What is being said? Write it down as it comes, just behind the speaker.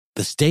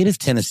The state of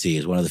Tennessee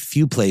is one of the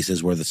few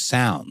places where the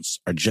sounds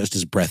are just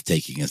as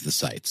breathtaking as the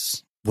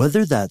sights.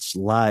 Whether that's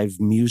live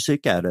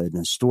music at an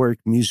historic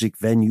music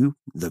venue,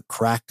 the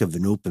crack of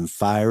an open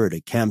fire at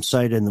a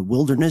campsite in the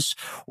wilderness,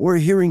 or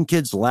hearing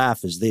kids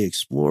laugh as they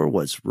explore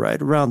what's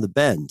right around the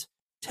bend,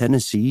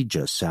 Tennessee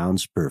just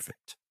sounds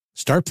perfect.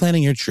 Start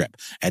planning your trip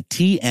at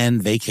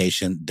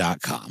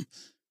tnvacation.com.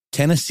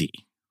 Tennessee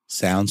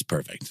sounds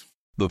perfect.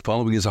 The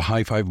following is a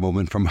high five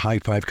moment from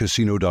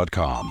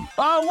highfivecasino.com.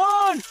 I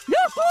won!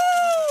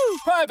 Yahoo!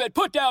 Private,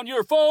 put down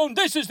your phone.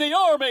 This is the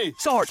Army.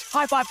 Sarge,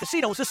 High Five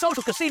Casino is a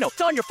social casino. It's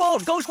on your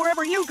phone. Goes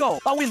wherever you go.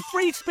 I win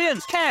free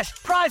spins, cash,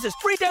 prizes,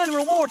 free daily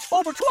rewards,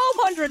 over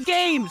 1,200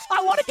 games.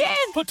 I won again.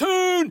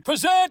 Platoon,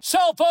 present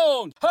cell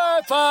phone.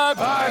 High Five.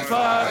 High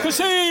Five.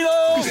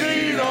 Casino.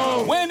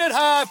 Casino. Win at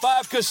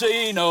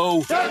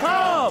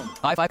highfivecasino.com.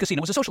 High Five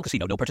Casino is a social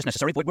casino. No purchase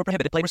necessary. Void where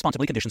prohibited. Play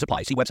responsibly. Conditions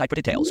apply. See website for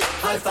details.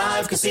 High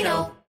Five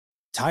Casino.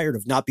 Tired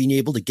of not being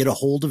able to get a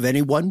hold of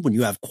anyone when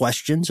you have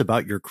questions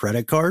about your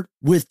credit card?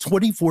 With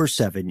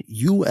 24/7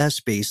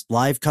 U.S.-based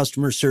live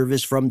customer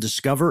service from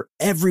Discover,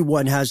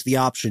 everyone has the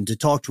option to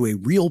talk to a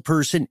real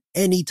person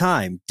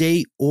anytime,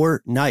 day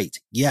or night.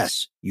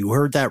 Yes, you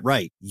heard that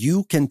right.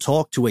 You can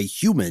talk to a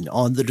human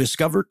on the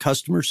Discover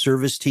customer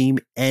service team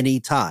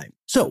anytime.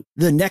 So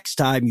the next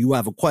time you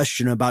have a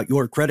question about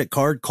your credit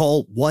card,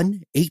 call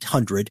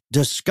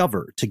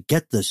 1-800-DISCOVER to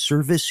get the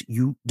service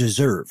you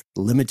deserve.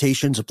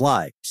 Limitations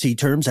apply. See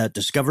terms at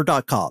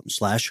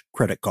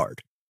discover.com/credit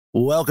card.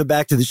 Welcome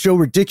back to the show,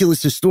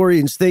 Ridiculous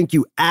Historians. Thank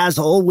you, as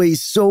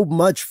always, so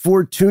much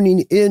for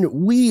tuning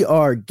in. We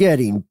are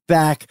getting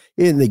back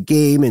in the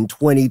game in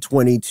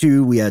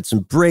 2022. We had some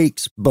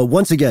breaks, but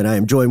once again, I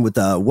am joined with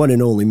the one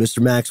and only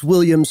Mr. Max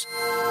Williams.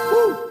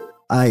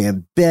 I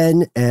am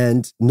Ben,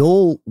 and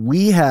Noel.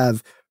 We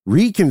have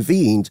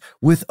reconvened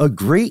with a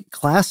great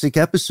classic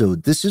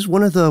episode. This is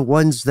one of the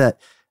ones that,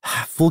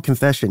 full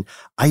confession,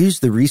 I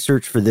used the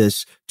research for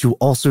this to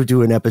also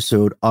do an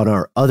episode on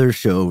our other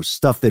show,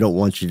 Stuff They Don't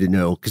Want You to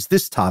Know, because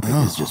this topic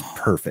is just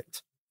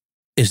perfect.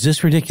 Is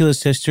this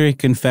Ridiculous History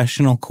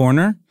Confessional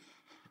Corner?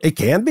 It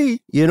can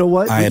be. You know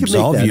what? I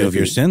absolve you of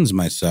your sins,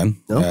 my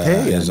son.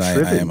 Okay, as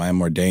I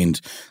am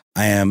ordained.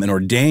 I am an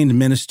ordained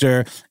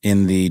minister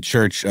in the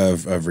Church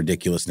of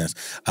Ridiculousness,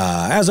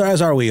 as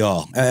are we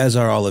all, as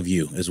are all of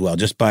you as well,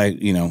 just by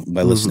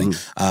listening.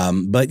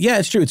 But yeah,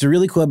 it's true. It's a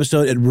really cool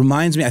episode. It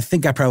reminds me, I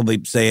think I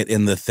probably say it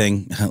in The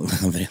Thing,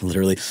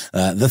 literally,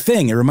 The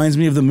Thing. It reminds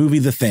me of the movie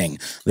The Thing.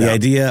 The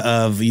idea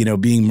of,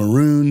 being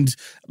marooned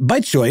by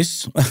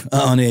choice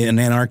on an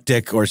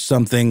Antarctic or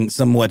something,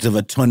 somewhat of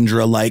a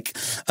tundra-like,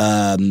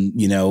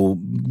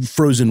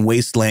 frozen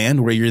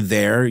wasteland where you're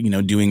there,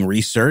 doing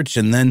research,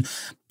 and then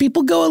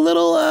people go a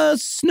little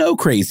snow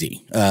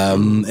crazy.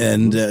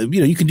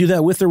 You can do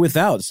that with or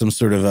without some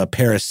sort of a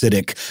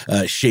parasitic,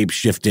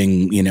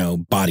 shape-shifting,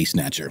 body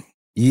snatcher.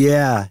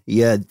 Yeah.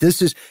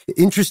 This is,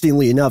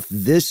 interestingly enough,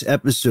 this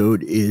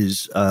episode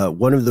is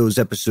one of those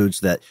episodes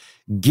that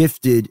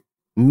gifted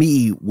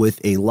me with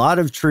a lot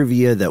of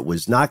trivia that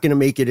was not going to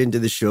make it into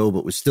the show,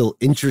 but was still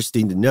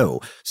interesting to know,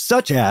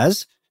 such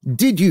as,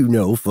 did you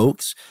know,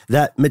 folks,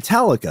 that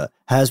Metallica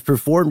has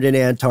performed in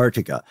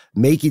Antarctica,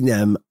 making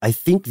them, I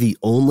think, the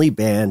only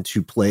band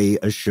to play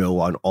a show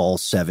on all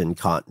 7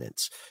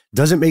 continents?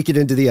 Doesn't make it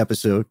into the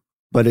episode,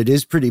 but it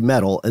is pretty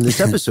metal, and this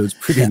episode's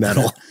pretty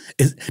metal.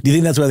 Do you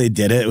think that's why they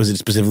did it? Was it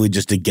specifically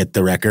just to get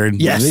the record?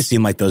 Yes. They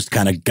seem like those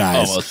kind of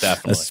guys. Oh, most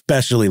definitely.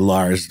 Especially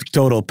Lars,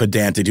 total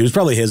pedantic. It was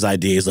probably his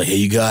idea. He's like, hey,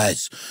 you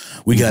guys,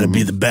 we got to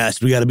be the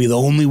best. We got to be the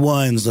only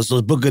ones. Let's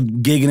book a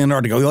gig in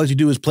Antarctica. All you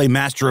do is play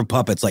Master of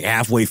Puppets like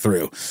halfway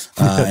through,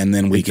 and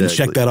then we can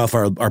check that off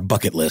our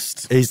bucket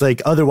list. He's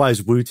like,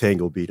 otherwise Wu-Tang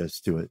will beat us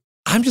to it.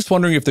 I'm just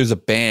wondering if there's a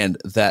band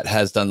that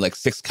has done like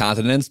 6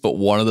 continents, but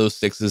one of those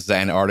 6 is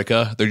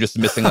Antarctica. They're just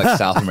missing like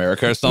South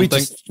America or something. We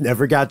just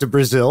never got to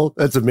Brazil.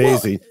 That's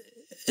amazing.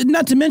 Well,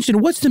 not to mention,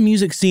 what's the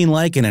music scene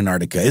like in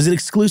Antarctica? Is it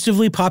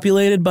exclusively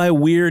populated by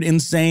weird,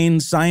 insane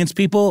science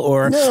people?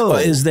 Or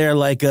is there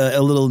like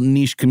a little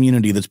niche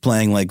community that's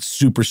playing like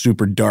super,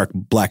 super dark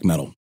black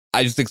metal?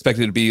 I just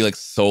expected it to be like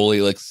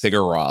solely like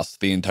Sigur Rós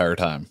the entire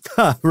time.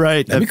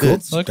 Right. That'd be cool.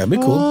 That'd be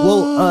cool.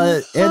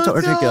 Well,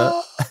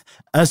 Antarctica,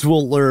 as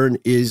we'll learn,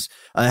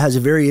 has a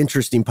very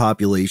interesting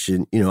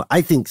population.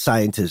 I think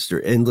scientists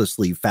are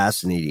endlessly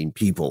fascinating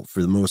people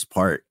for the most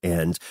part.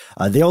 And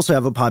they also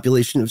have a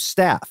population of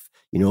staff,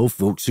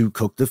 folks who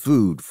cook the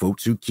food,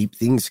 folks who keep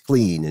things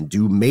clean and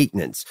do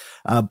maintenance.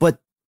 But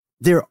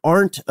there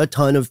aren't a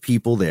ton of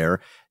people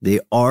there. They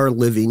are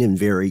living in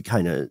very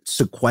kind of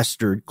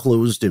sequestered,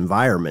 closed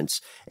environments,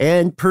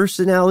 and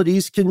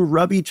personalities can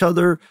rub each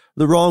other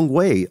the wrong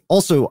way.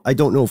 Also, I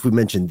don't know if we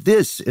mentioned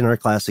this in our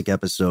classic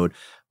episode,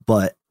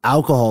 but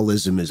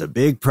alcoholism is a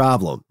big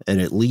problem, and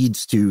it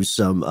leads to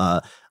some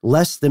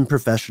less than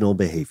professional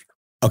behavior.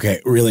 Okay,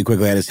 really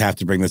quickly, I just have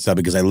to bring this up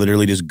because I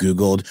literally just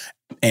Googled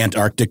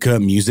Antarctica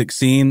music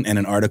scene, and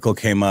an article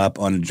came up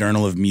on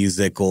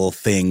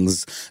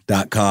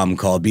journalofmusicalthings.com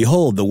called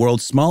Behold, the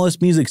world's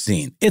smallest music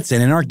scene. It's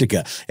in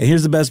Antarctica. And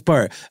here's the best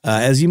part.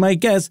 As you might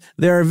guess,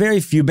 there are very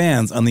few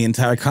bands on the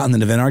entire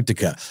continent of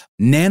Antarctica.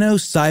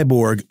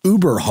 Nano-cyborg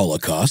Uber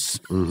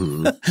Holocaust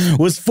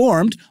was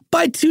formed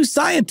by two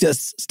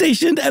scientists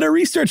stationed at a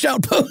research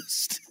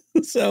outpost.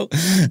 So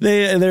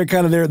they're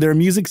kind of their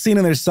music scene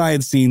and their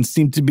science scene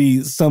seem to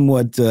be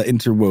somewhat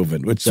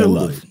interwoven, which I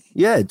love.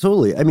 Yeah,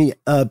 totally. I mean,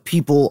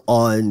 people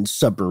on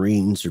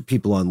submarines or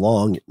people on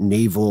long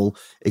naval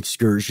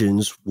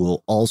excursions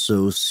will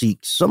also seek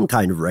some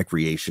kind of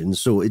recreation.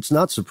 So it's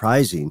not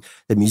surprising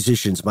that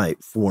musicians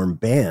might form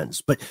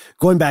bands. But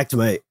going back to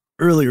my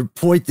earlier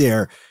point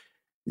there,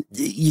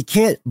 you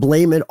can't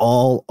blame it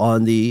all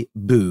on the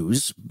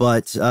booze,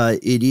 but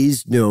it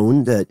is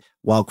known that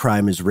while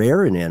crime is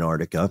rare in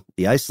Antarctica,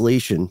 the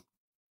isolation,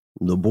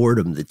 the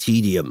boredom, the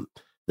tedium,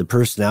 the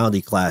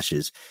personality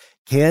clashes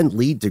can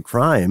lead to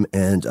crime.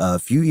 And a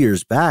few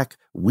years back,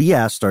 we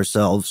asked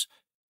ourselves,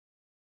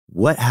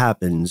 what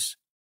happens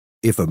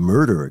if a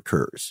murder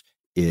occurs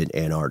in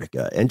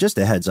Antarctica? And just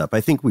a heads up,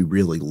 I think we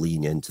really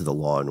lean into the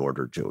Law and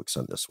Order jokes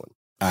on this one.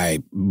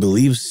 I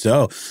believe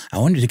so. I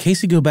wonder, did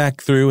Casey go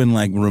back through and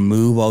like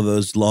remove all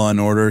those Law and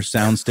Order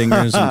sound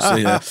stingers and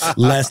say,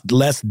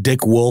 less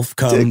Dick Wolf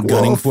gunning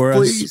for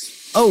please.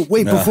 us? Oh,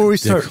 wait, before we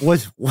start, one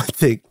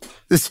thing.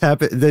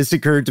 This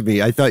occurred to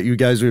me. I thought you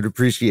guys would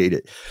appreciate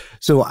it.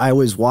 So I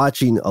was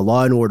watching a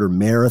Law and Order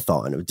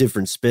marathon of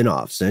different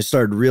spinoffs, and I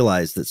started to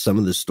realize that some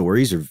of the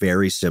stories are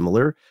very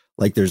similar.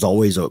 Like there's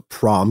always a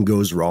prom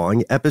goes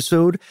wrong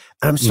episode.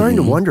 And I'm starting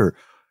to wonder,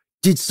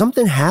 did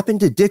something happen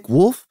to Dick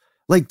Wolf?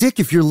 Like, Dick,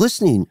 if you're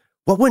listening,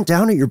 what went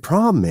down at your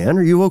prom, man?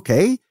 Are you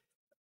okay?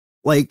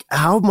 Like,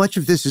 how much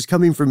of this is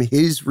coming from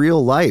his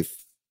real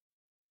life?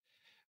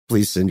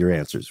 Please send your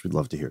answers. We'd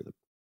love to hear them.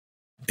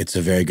 It's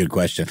a very good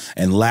question.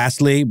 And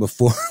lastly,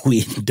 before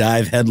we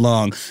dive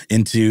headlong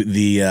into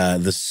the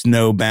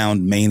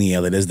snowbound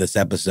mania that is this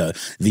episode,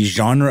 the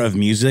genre of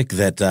music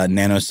that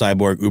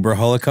Nano-cyborg Uber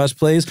Holocaust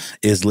plays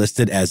is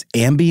listed as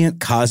ambient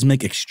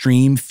cosmic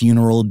extreme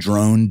funeral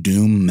drone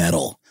doom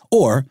metal,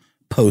 or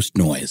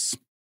post-noise.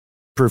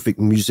 Perfect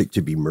music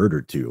to be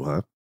murdered to,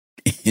 huh?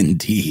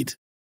 Indeed.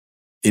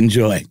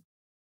 Enjoy.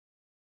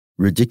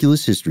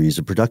 Ridiculous History is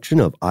a production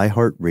of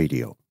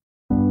iHeartRadio.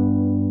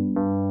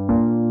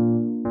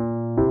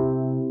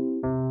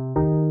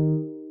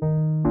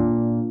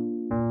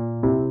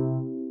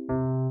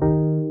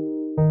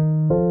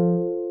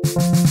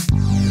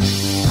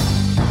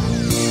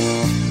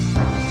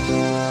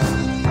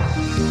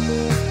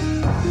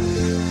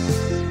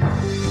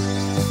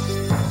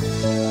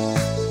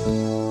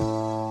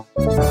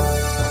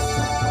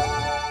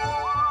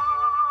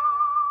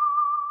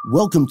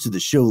 Welcome to the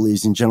show,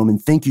 ladies and gentlemen.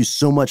 Thank you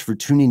so much for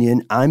tuning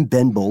in. I'm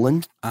Ben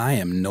Boland. I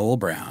am Noel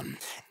Brown.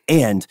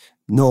 And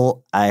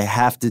Noel, I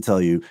have to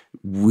tell you,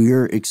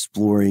 we're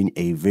exploring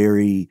a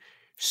very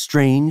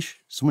strange,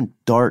 somewhat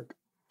dark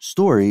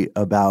story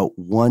about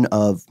one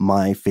of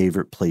my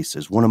favorite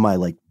places, one of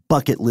my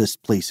bucket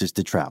list places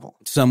to travel.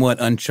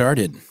 Somewhat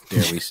uncharted,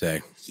 dare we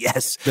say.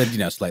 Yes. But,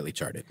 slightly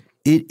charted.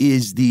 It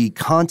is the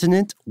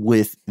continent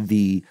with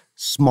the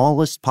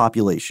smallest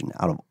population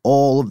out of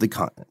all of the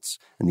continents.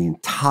 In the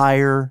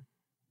entire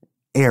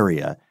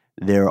area,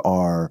 there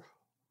are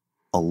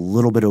a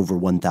little bit over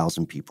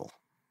 1,000 people.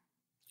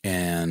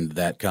 And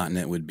that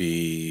continent would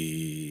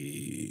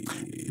be...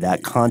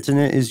 That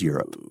continent is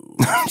Europe.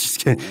 I'm just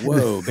kidding.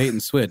 Whoa, bait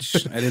and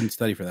switch. I didn't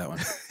study for that one.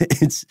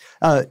 It's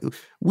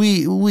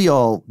we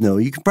all know,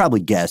 you can probably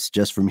guess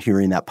just from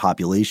hearing that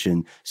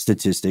population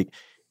statistic,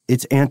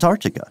 it's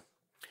Antarctica.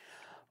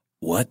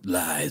 What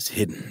lies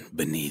hidden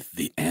beneath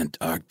the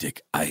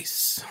Antarctic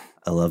ice?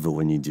 I love it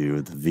when you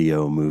do the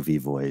VO movie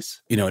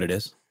voice. You know what it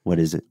is? What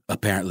is it?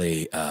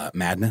 Apparently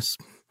madness.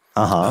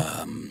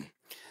 Uh-huh.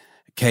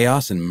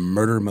 Chaos and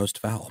murder most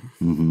foul.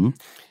 Mm-hmm.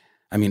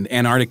 I mean,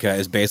 Antarctica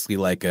is basically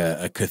like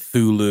a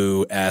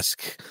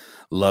Cthulhu-esque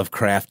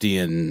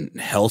Lovecraftian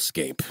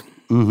hellscape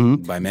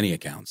by many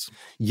accounts.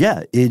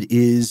 Yeah, it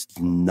is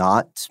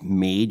not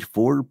made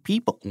for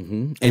people.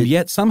 Mm-hmm. And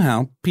yet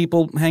somehow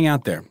people hang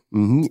out there.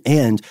 Mm-hmm.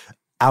 And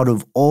out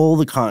of all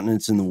the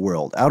continents in the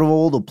world, out of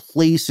all the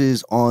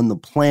places on the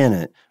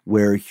planet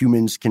where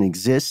humans can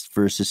exist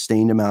for a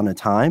sustained amount of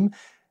time,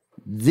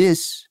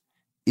 this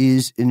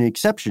is an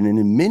exception. And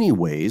in many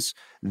ways,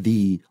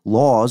 the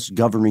laws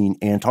governing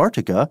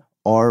Antarctica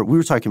are, we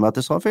were talking about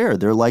this off air,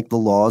 they're like the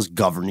laws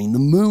governing the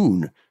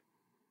moon.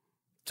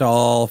 It's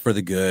all for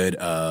the good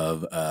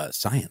of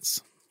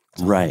science.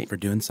 Right. For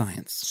doing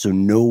science. So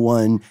no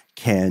one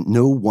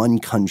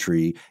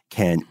country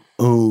can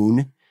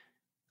own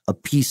a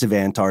piece of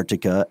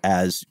Antarctica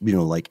as,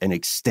 like an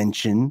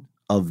extension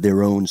of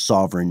their own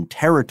sovereign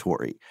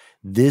territory.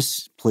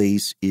 This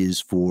place is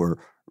for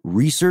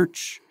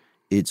research.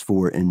 It's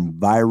for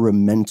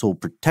environmental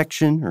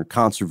protection or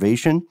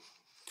conservation.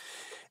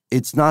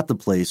 It's not the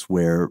place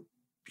where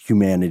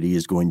humanity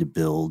is going to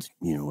build,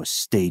 a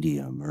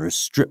stadium or a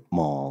strip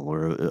mall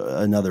or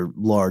another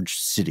large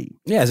city.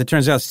 Yeah, as it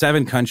turns out,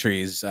 7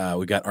 countries.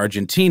 We've got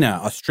Argentina,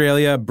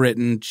 Australia,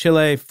 Britain,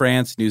 Chile,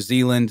 France, New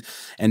Zealand,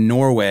 and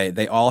Norway.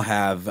 They all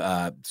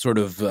have sort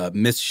of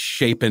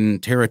misshapen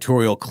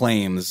territorial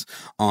claims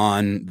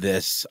on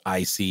this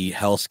icy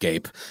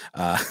hellscape.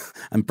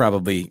 I'm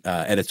probably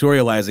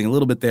editorializing a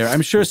little bit there.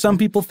 I'm sure some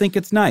people think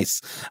it's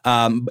nice.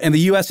 And the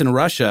U.S. and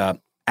Russia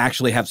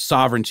actually have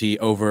sovereignty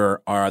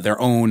over their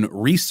own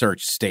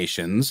research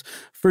stations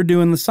for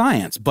doing the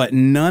science. But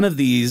none of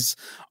these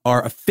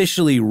are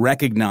officially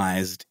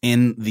recognized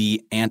in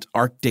the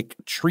Antarctic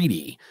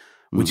Treaty,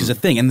 which is a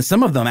thing. And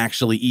some of them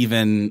actually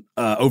even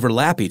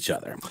overlap each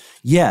other.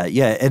 Yeah.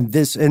 And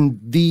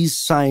these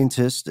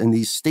scientists and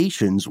these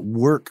stations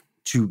work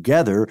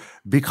together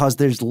because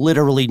there's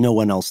literally no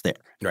one else there.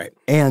 Right.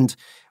 And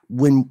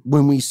when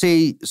we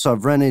say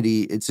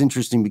sovereignty, it's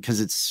interesting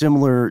because it's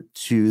similar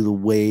to the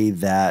way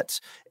that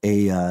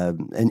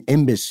an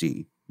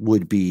embassy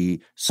would be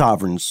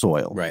sovereign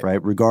soil,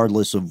 right?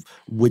 Regardless of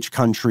which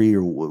country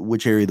or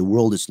which area of the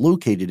world it's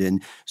located in.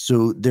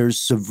 So there's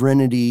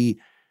sovereignty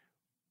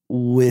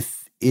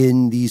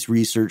within these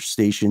research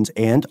stations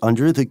and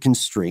under the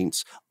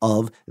constraints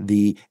of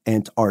the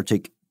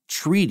Antarctic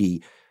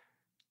Treaty.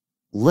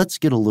 Let's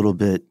get a little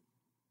bit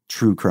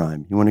true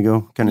crime. You want to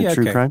go kind of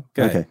true crime?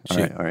 Go okay.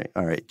 ahead.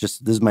 All right.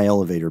 Just this is my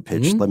elevator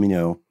pitch. Mm-hmm. Let me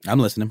know. I'm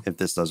listening. If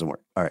this doesn't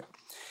work. All right.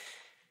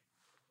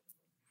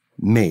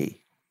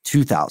 May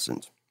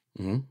 2000.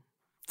 Mm-hmm.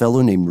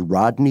 Fellow named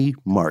Rodney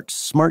Marks,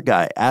 smart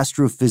guy,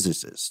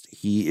 astrophysicist.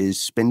 He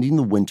is spending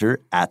the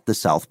winter at the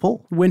South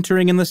Pole.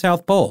 Wintering in the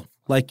South Pole,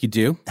 like you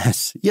do.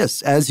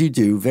 Yes, as you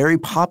do. Very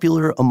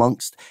popular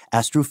amongst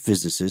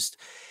astrophysicists.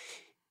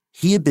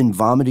 He had been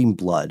vomiting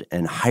blood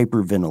and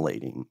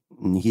hyperventilating.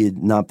 And he had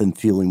not been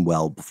feeling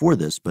well before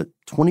this, but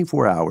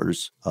 24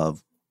 hours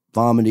of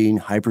vomiting,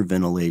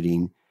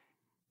 hyperventilating,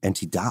 and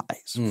he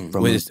dies.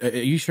 Wait, are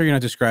you sure you're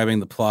not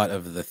describing the plot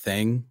of The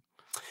Thing?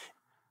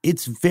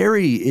 It's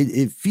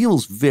it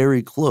feels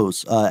very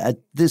close. At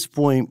this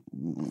point,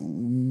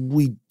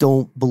 we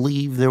don't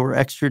believe there were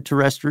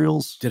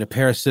extraterrestrials. Did a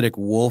parasitic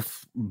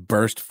wolf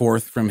burst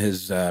forth from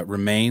his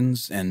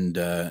remains and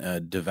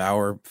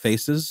devour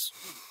faces?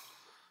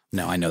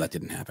 No, I know that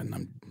didn't happen.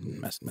 I'm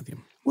messing with you.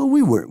 Well,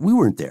 we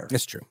weren't there.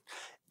 That's true.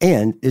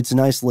 And it's an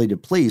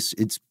isolated place.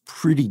 It's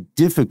pretty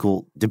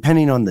difficult,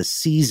 depending on the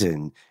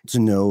season, to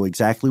know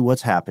exactly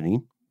what's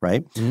happening,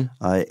 right?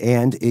 Mm-hmm.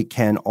 And it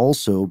can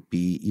also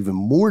be even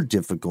more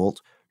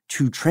difficult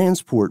to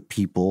transport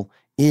people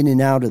in and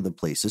out of the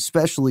place,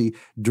 especially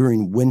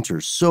during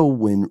winter. So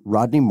when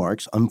Rodney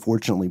Marks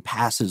unfortunately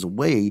passes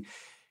away,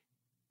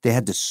 they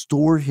had to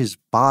store his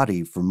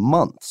body for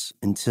months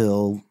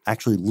until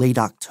actually late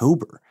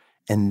October.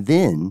 And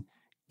then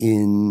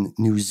in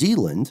New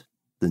Zealand,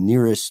 the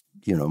nearest,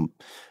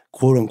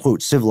 quote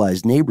unquote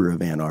civilized neighbor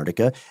of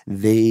Antarctica,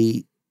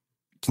 they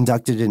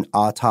conducted an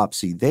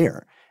autopsy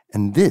there.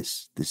 And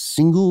this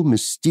single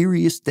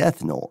mysterious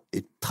death knell,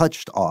 it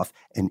touched off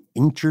an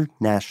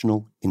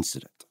international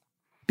incident.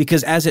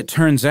 Because as it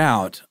turns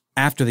out,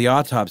 after the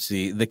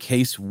autopsy, the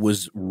case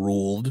was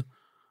ruled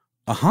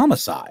a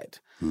homicide.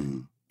 Mm-hmm.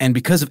 And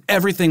because of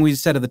everything we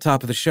said at the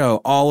top of the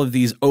show, all of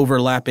these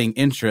overlapping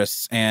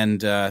interests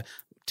and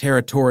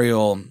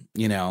territorial,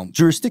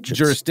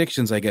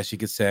 jurisdictions, I guess you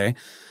could say,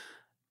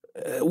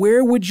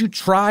 where would you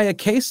try a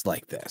case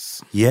like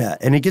this? Yeah,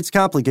 and it gets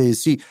complicated.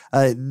 See,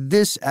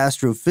 this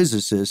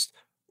astrophysicist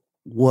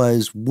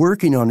was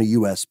working on a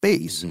U.S.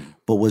 base,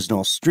 but was an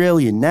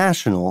Australian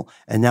national,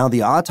 and now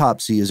the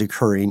autopsy is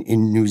occurring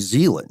in New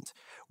Zealand.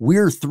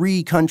 We're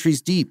 3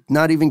 countries deep,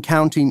 not even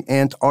counting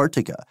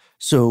Antarctica.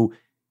 So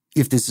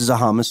if this is a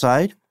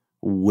homicide,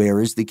 where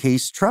is the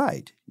case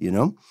tried,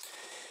 The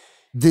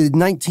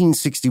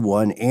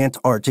 1961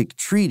 Antarctic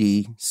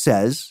Treaty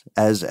says,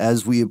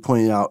 as we have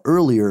pointed out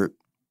earlier,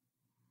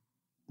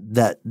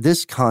 that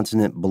this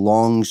continent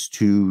belongs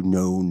to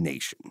no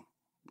nation.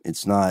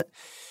 It's not,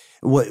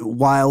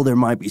 while there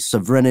might be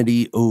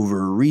sovereignty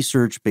over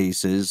research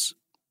bases,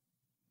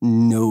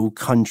 no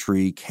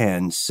country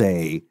can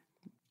say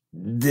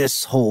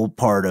this whole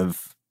part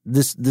of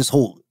this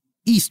whole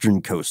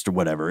eastern coast or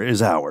whatever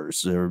is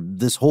ours, or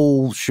this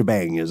whole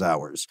shebang is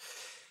ours.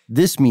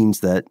 This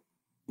means that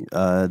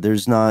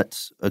there's not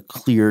a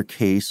clear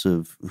case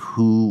of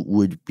who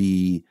would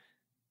be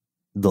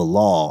the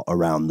law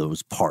around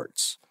those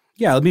parts.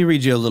 Yeah, let me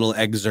read you a little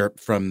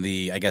excerpt from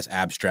the,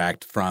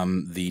 abstract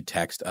from the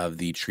text of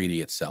the treaty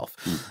itself.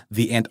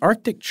 The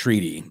Antarctic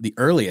Treaty, the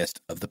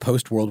earliest of the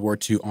post-World War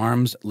II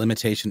arms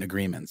limitation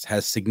agreements,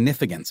 has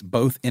significance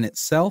both in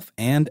itself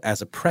and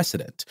as a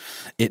precedent.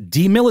 It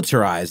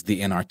demilitarized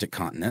the Antarctic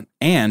continent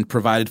and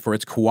provided for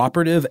its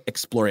cooperative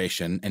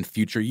exploration and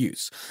future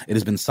use. It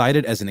has been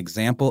cited as an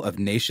example of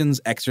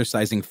nations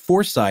exercising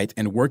foresight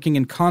and working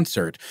in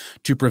concert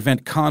to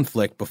prevent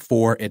conflict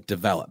before it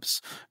develops,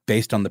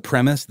 based on the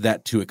premise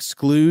that to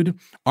exclude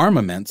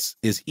armaments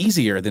is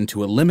easier than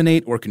to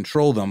eliminate or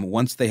control them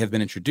once they have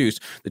been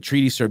introduced. The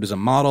treaty served as a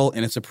model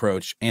in its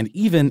approach and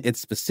even its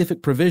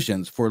specific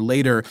provisions for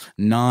later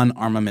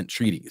non-armament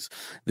treaties.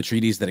 The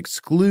treaties that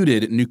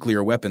excluded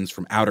nuclear weapons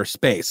from outer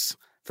space,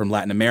 from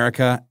Latin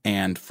America,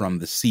 and from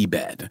the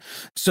seabed.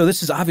 So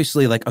this is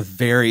obviously like a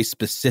very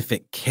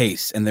specific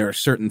case, and there are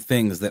certain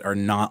things that are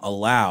not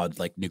allowed,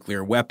 like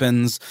nuclear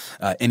weapons,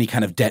 any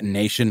kind of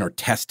detonation or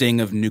testing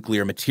of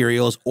nuclear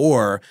materials,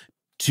 or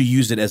to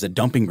use it as a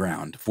dumping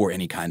ground for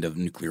any kind of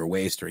nuclear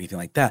waste or anything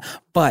like that.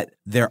 But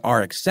there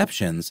are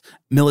exceptions.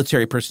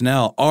 Military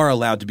personnel are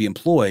allowed to be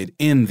employed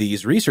in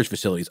these research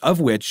facilities, of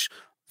which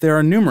there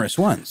are numerous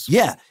ones.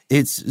 Yeah,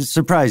 it's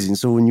surprising.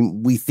 So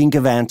when we think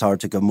of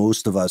Antarctica,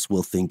 most of us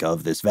will think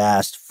of this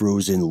vast,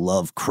 frozen,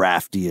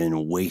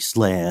 Lovecraftian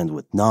wasteland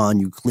with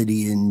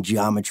non-Euclidean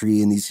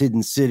geometry and these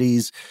hidden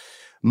cities.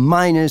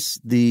 Minus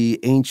the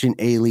ancient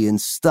alien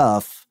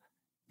stuff,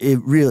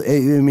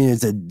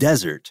 it's a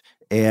desert.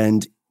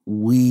 And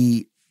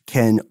we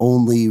can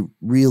only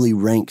really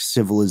rank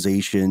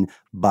civilization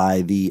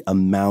by the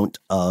amount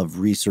of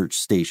research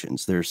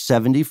stations. There's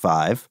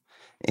 75.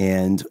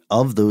 And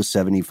of those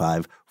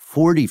 75,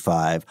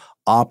 45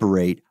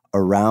 operate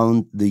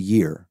around the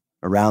year,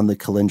 around the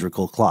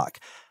calendrical clock.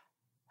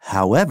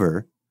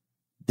 However,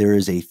 there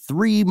is a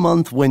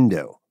 3-month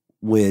window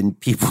when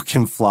people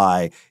can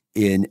fly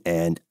in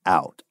and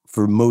out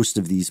for most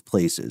of these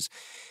places.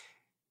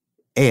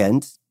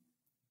 And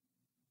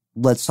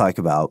let's talk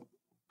about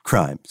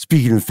crime.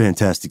 Speaking of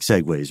fantastic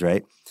segues,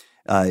 right?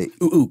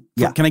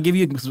 Yeah. Can I give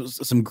you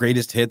some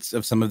greatest hits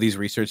of some of these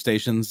research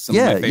stations?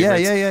 Yeah.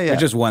 There's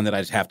just one that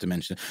I just have to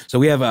mention. So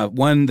we have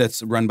one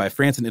that's run by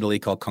France and Italy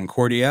called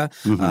Concordia.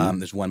 Mm-hmm.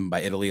 There's one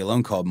by Italy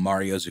alone called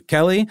Mario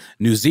Zucchelli.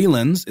 New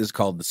Zealand's is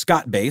called the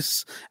Scott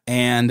Base.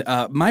 And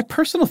my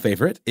personal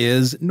favorite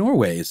is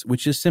Norway's,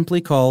 which is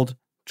simply called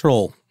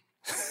Troll.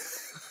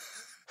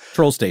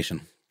 Troll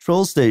Station.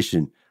 Troll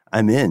Station.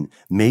 I'm in.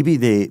 Maybe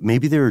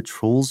there are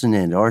trolls in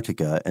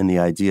Antarctica, and the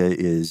idea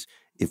is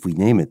if we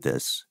name it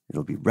this,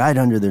 it'll be right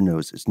under their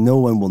noses. No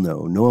one will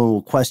know. No one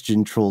will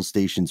question Troll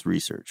Station's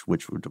research,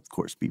 which would, of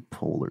course, be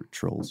polar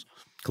trolls.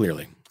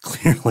 Clearly.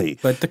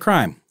 But the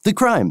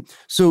crime.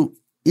 So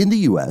in the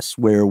U.S.,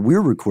 where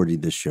we're recording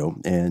this show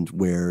and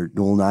where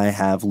Noel and I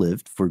have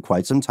lived for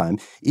quite some time,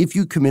 if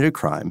you commit a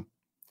crime,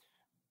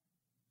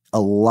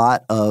 a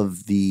lot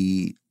of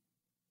the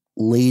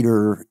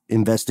later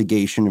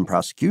investigation and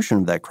prosecution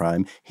of that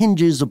crime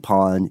hinges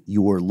upon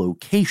your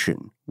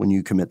location when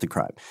you commit the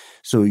crime.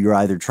 So you're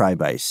either tried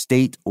by a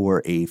state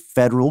or a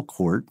federal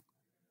court,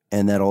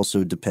 and that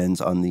also depends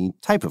on the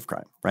type of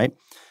crime, right?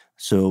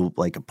 So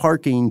like a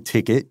parking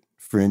ticket,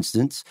 for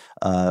instance,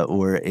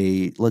 or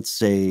let's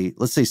say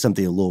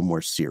something a little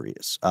more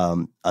serious,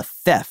 a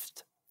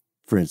theft,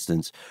 for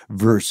instance,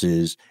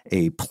 versus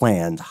a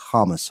planned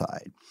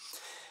homicide.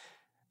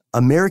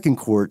 American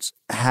courts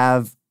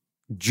have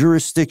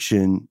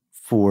jurisdiction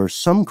for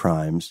some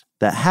crimes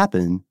that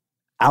happen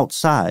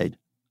outside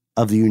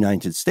of the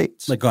United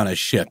States. Like on a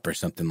ship or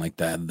something like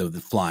that, the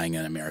flying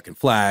an American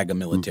flag, a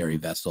military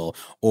vessel,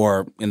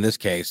 or in this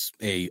case,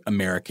 a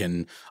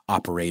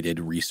American-operated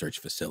research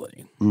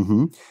facility.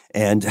 Mm-hmm.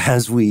 And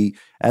as we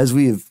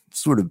have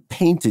sort of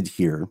painted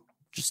here,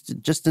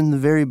 just in the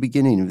very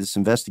beginning of this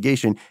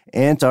investigation,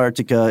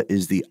 Antarctica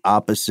is the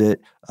opposite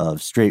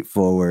of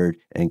straightforward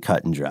and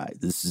cut and dry.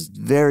 This is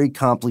very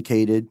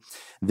complicated.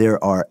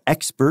 There are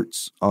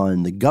experts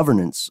on the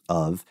governance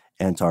of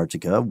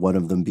Antarctica, one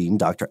of them being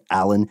Dr.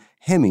 Alan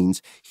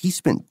Hemmings. He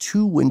spent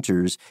 2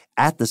 winters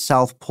at the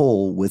South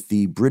Pole with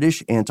the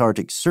British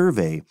Antarctic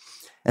Survey.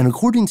 And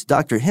according to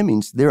Dr.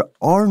 Hemmings, there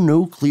are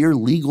no clear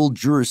legal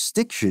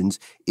jurisdictions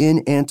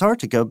in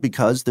Antarctica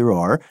because there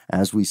are,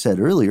 as we said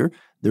earlier,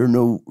 there are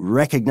no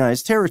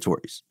recognized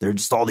territories. There are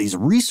just all these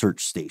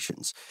research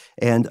stations.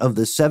 And of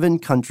the 7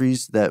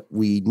 countries that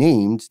we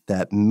named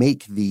that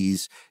make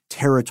these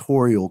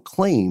territorial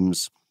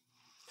claims,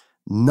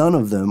 none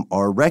of them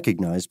are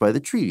recognized by the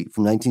treaty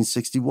from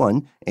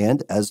 1961.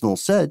 And as Noel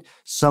said,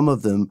 some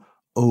of them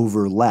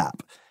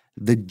overlap.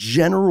 The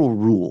general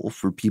rule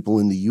for people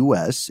in the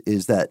U.S.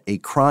 is that a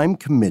crime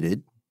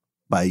committed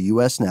by a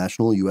U.S.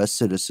 national, U.S.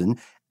 citizen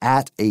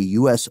at a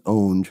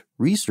U.S.-owned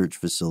research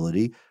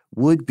facility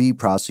would be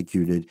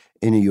prosecuted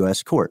in a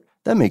U.S. court.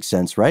 That makes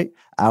sense, right?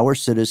 Our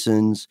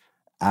citizens,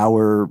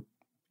 our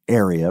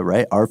area,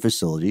 right? Our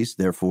facilities,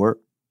 therefore,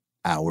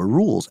 our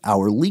rules,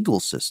 our legal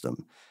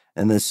system.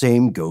 And the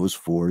same goes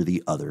for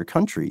the other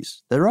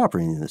countries that are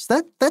operating in this.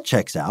 That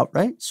checks out,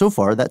 right? So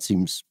far, that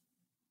seems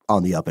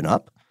on the up and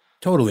up.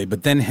 Totally.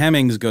 But then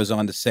Hemmings goes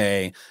on to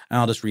say, and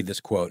I'll just read this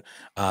quote,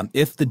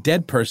 if the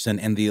dead person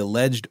and the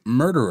alleged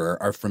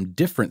murderer are from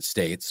different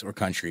states or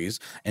countries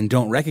and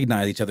don't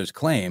recognize each other's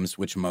claims,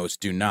 which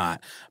most do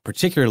not,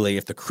 particularly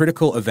if the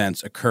critical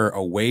events occur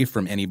away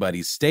from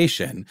anybody's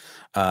station,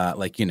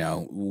 like,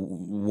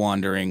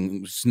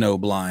 wandering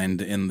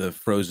snowblind in the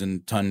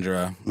frozen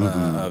tundra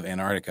of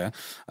Antarctica,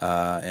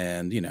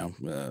 and,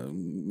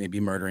 maybe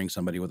murdering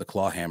somebody with a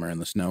claw hammer in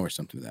the snow or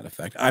something to that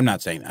effect. I'm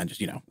not saying that. I'm just,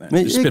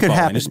 it could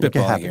happen.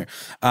 Here.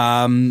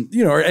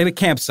 Or at a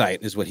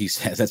campsite is what he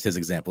says. That's his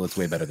example. It's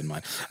way better than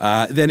mine.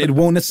 Then it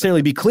won't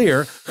necessarily be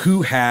clear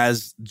who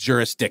has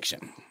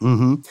jurisdiction.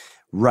 Mm-hmm.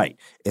 Right.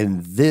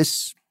 And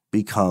this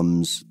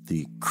becomes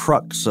the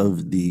crux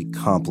of the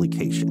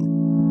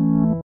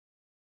complication.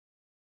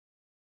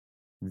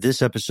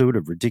 This episode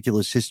of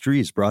Ridiculous History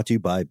is brought to you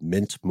by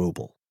Mint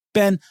Mobile.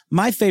 Ben,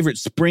 my favorite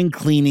spring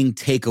cleaning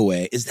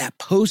takeaway is that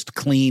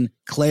post-clean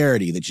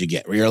clarity that you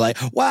get where you're like,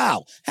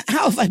 wow,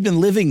 how have I been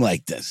living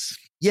like this?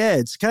 Yeah,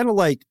 it's kind of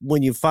like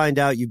when you find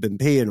out you've been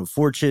paying a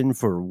fortune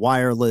for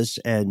wireless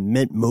and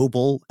Mint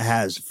Mobile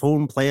has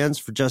phone plans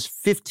for just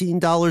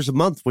 $15 a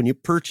month when you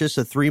purchase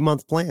a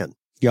 3-month plan.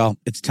 Y'all,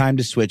 it's time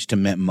to switch to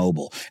Mint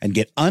Mobile and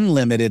get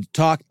unlimited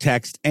talk,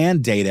 text,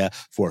 and data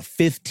for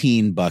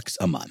 $15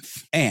 a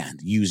month. And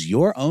use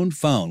your own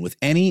phone with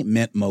any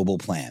Mint Mobile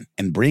plan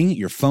and bring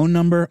your phone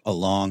number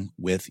along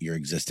with your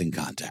existing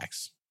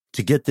contacts.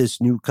 To get this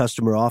new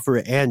customer offer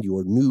and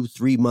your new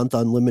 3-month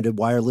unlimited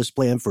wireless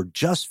plan for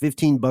just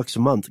 $15 a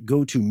month,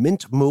 go to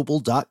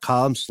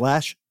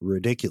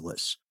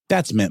mintmobile.com/ridiculous.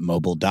 That's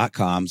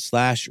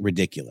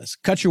mintmobile.com/ridiculous.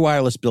 Cut your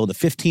wireless bill to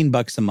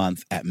 $15 a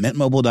month at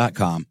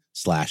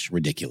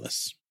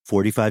mintmobile.com/ridiculous.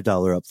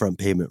 $45 upfront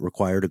payment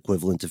required,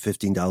 equivalent to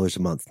 $15 a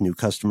month. New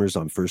customers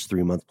on first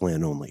 3-month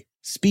plan only.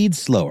 Speed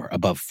slower,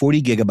 above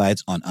 40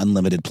 gigabytes on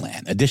unlimited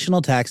plan.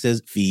 Additional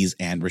taxes, fees,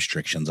 and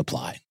restrictions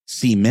apply.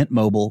 See Mint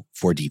Mobile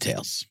for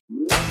details.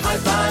 High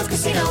Five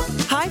Casino.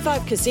 High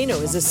Five Casino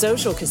is a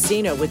social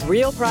casino with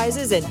real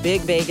prizes and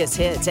big Vegas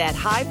hits at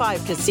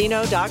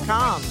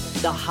highfivecasino.com.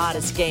 The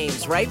hottest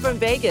games right from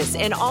Vegas,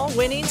 and all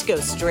winnings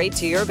go straight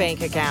to your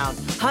bank account.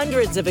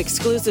 Hundreds of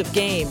exclusive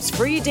games,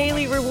 free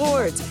daily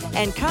rewards,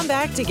 and come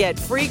back to get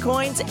free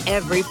coins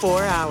every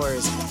 4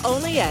 hours.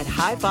 Only at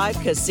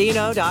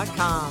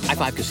highfivecasino.com. High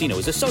Five Casino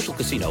is a social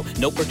casino.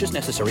 No purchase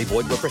necessary.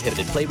 Void where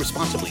prohibited. Play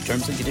responsibly.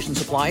 Terms and conditions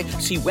apply.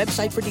 See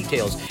website for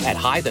details at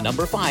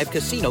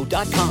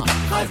high5casino.com.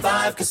 High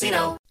Five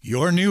Casino.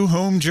 Your new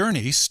home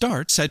journey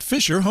starts at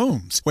Fisher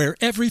Homes, where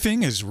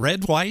everything is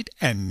red, white,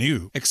 and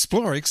new.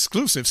 Explore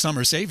exclusive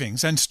summer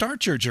savings and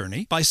start your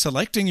journey by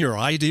selecting your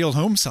ideal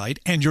home site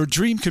and your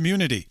dream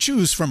community.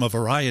 Choose from a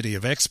variety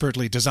of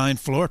expertly designed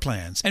floor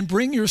plans and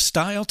bring your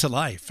style to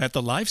life at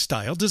the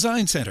Lifestyle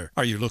Design Center.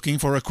 Are you looking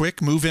for a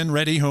quick move-in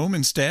ready home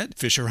instead?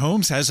 Fisher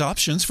Homes has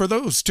options for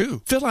those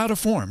too. Fill out a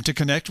form to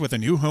connect with a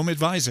new home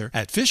advisor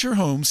at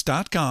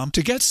fisherhomes.com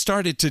to get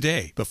started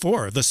today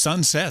before the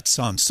sun sets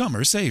on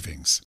summer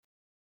savings.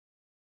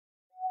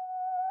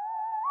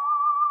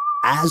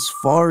 As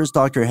far as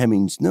Dr.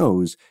 Hemmings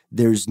knows,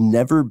 there's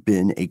never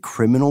been a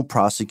criminal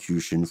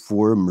prosecution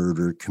for a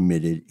murder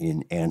committed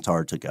in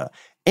Antarctica.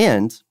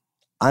 And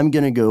I'm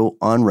going to go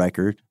on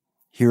record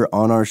here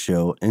on our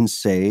show and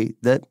say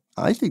that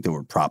I think there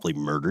were probably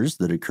murders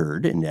that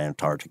occurred in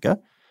Antarctica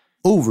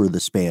over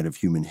the span of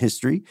human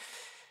history.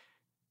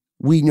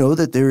 We know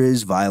that there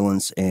is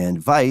violence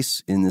and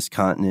vice in this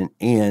continent,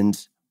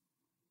 and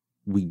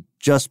we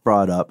just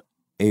brought up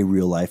a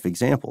real-life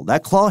example.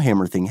 That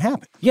clawhammer thing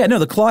happened. Yeah, no,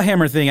 the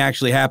clawhammer thing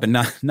actually happened,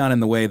 not in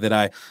the way that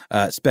I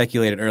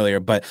speculated earlier,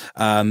 but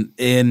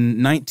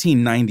in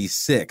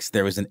 1996,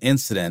 there was an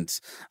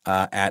incident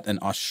at an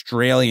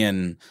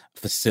Australian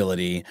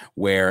facility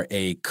where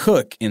a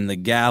cook in the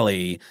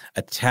galley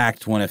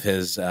attacked one of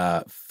his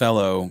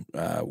fellow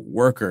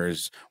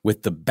workers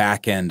with the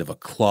back end of a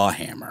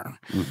clawhammer.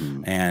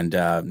 Mm-hmm. And,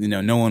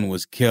 no one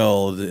was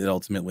killed. It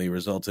ultimately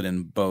resulted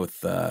in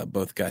both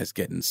guys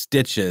getting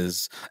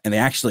stitches, and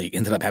they actually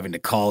ended up having to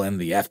call in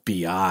the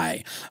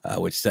FBI,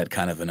 which set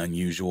kind of an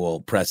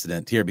unusual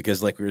precedent here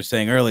because, like we were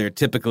saying earlier,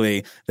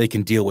 typically they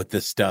can deal with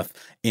this stuff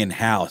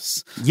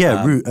in-house.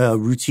 Yeah,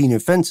 routine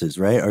offenses,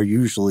 right, are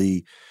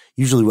usually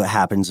what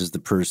happens is the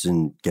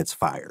person gets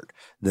fired.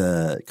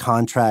 The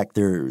contract,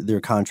 their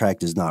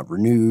contract is not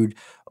renewed,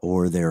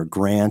 or their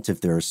grant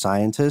if they're a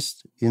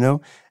scientist,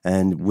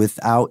 and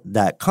without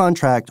that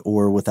contract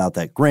or without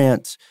that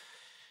grant,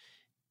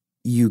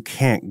 you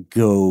can't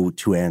go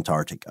to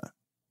Antarctica.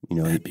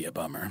 That'd be a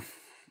bummer.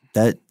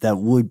 That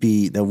would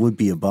be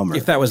a bummer.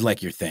 If that was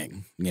like your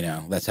thing,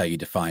 that's how you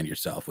defined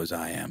yourself was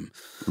I am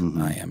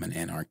an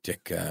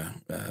Antarctic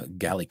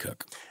galley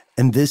cook.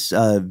 And this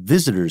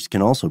visitors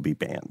can also be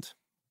banned.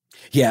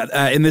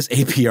 Yeah, in this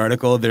AP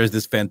article, there's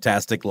this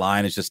fantastic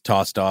line. It's just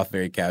tossed off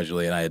very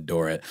casually, and I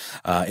adore it.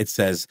 It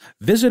says,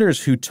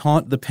 visitors who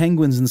taunt the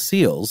penguins and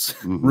seals,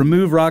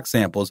 remove rock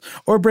samples,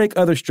 or break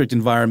other strict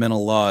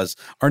environmental laws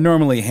are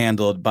normally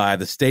handled by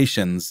the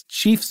station's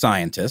chief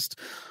scientist,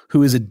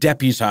 who is a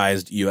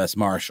deputized U.S.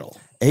 Marshal.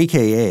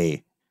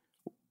 AKA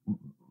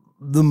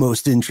the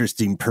most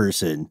interesting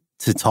person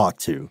to talk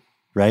to,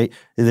 right?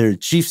 They're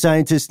chief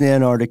scientist in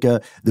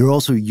Antarctica. They're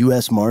also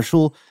U.S.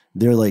 Marshal.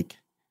 They're like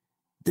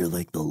the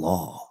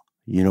law.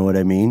 You know what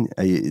I mean?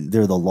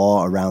 They're the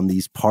law around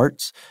these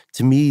parts.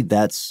 To me,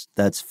 that's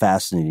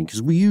fascinating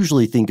because we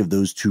usually think of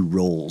those two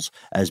roles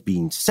as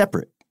being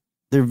separate.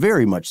 They're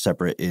very much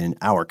separate in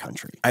our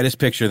country. I just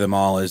picture them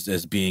all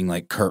as being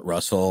like Kurt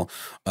Russell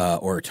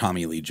or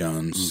Tommy Lee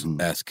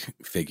Jones-esque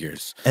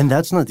figures. And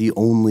that's not the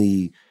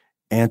only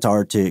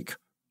Antarctic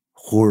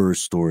horror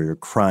story or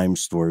crime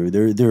story.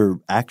 There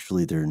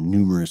are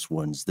numerous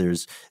ones.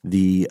 There's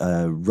the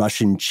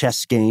Russian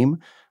chess game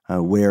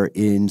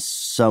wherein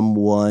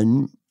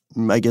someone,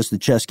 I guess the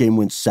chess game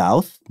went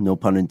south, no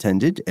pun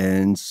intended,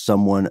 and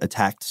someone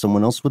attacked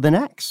someone else with an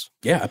axe.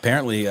 Yeah,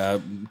 apparently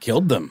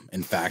killed them,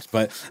 in fact.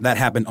 But that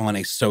happened on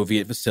a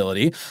Soviet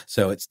facility,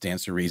 so it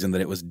stands to reason that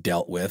it was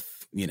dealt with,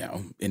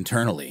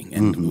 internally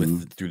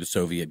and through the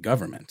Soviet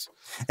government.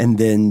 And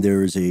then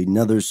there's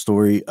another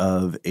story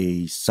of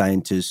a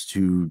scientist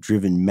who,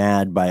 driven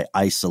mad by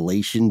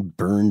isolation,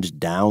 burned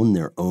down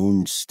their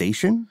own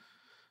station.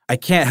 I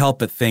can't help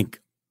but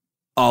think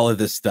all of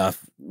this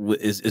stuff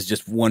is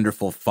just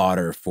wonderful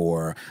fodder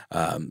for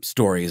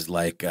stories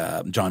like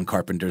John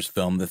Carpenter's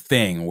film The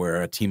Thing,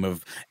 where a team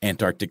of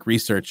Antarctic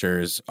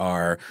researchers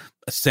are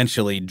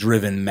essentially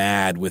driven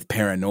mad with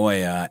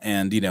paranoia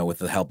and, with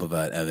the help of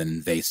an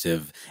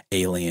invasive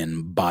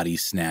alien body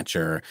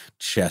snatcher,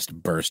 chest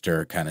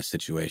burster kind of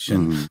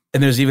situation.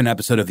 And there's even an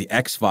episode of The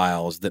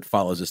X-Files that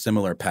follows a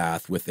similar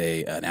path with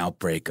an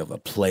outbreak of a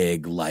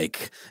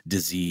plague-like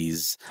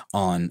disease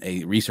on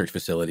a research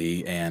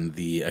facility and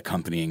the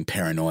accompanying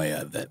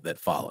paranoia that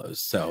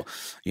follows. So,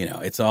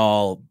 it's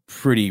all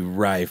pretty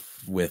rife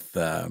with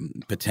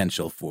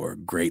potential for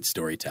great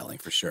storytelling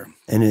for sure.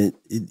 And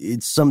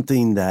it's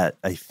something that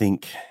I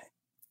think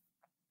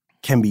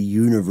can be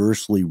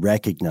universally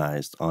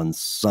recognized on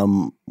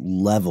some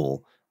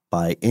level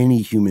by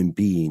any human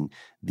being,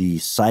 the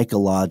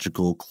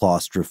psychological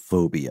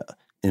claustrophobia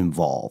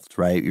involved,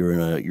 right?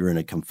 You're in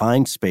a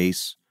confined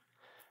space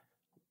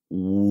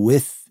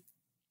with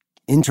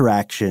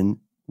interaction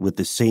with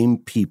the same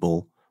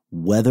people,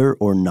 whether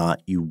or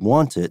not you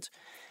want it,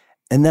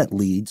 and that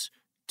leads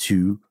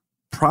to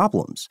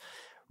problems.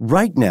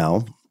 Right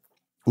now,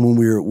 when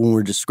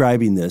we're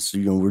describing this,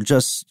 we're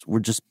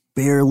just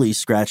barely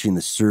scratching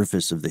the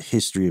surface of the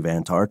history of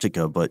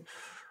Antarctica, but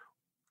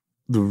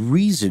the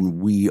reason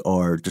we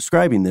are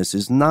describing this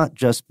is not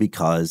just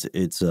because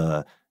it's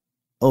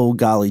oh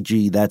golly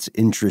gee, that's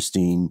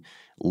interesting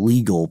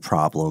legal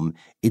problem.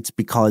 It's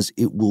because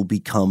it will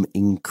become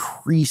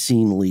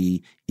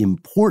increasingly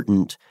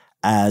important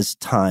as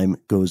time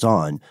goes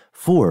on.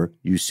 For,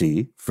 you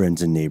see,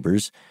 friends and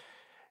neighbors,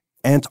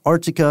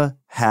 Antarctica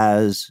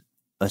has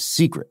a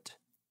secret.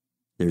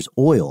 There's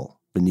oil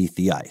beneath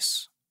the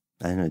ice.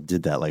 And I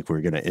did that like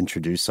we're going to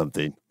introduce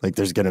something. Like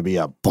there's going to be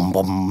a bum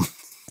bum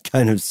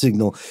kind of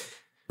signal.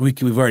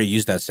 We've already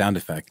used that sound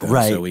effect, though,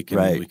 right? So we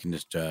can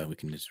just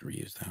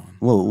reuse that one.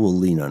 We'll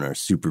lean on our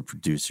super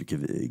producer.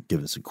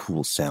 Give us a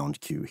cool sound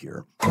cue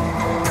here.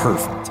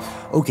 Perfect.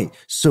 Okay,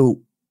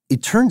 so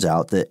it turns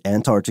out that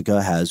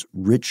Antarctica has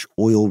rich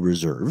oil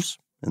reserves,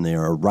 and they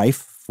are rife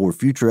for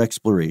future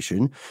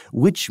exploration,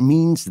 which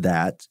means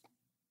that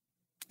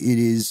it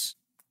is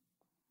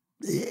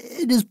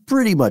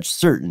pretty much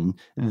certain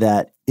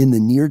that in the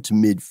near to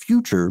mid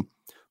future,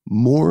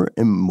 more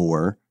and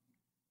more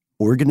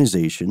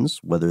organizations,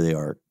 whether they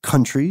are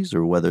countries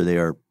or whether they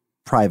are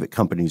private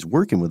companies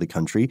working with a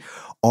country,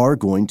 are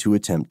going to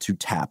attempt to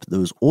tap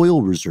those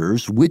oil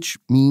reserves, which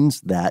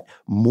means that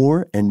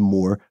more and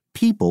more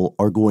people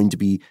are going to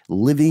be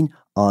living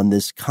on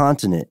this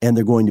continent, and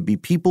they're going to be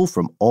people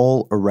from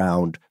all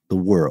around the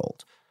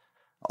world.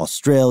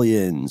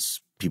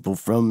 Australians, people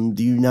from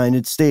the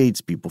United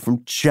States, people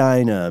from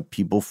China,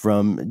 people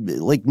from,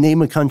 like,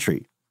 name a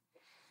country.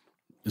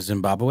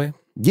 Zimbabwe?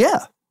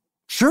 Yeah,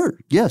 sure,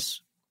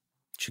 yes.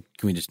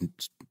 Can we just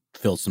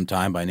fill some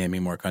time by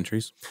naming more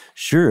countries?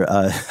 Sure.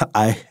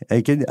 I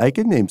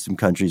can name some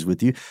countries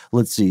with you.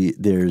 Let's see.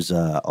 There's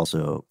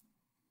also.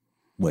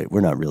 Wait,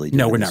 we're not really.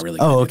 No, we're not really.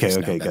 Oh, okay,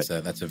 okay, good.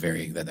 That's a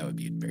very that would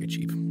be very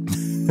cheap.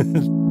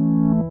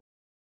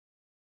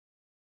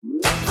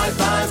 High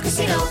Five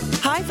Casino.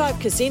 High Five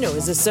Casino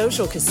is a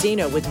social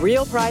casino with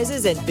real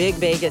prizes and big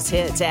Vegas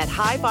hits at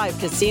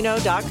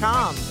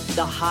highfivecasino.com.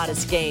 The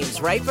hottest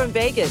games right from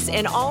Vegas,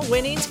 and all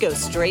winnings go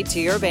straight to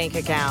your bank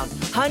account.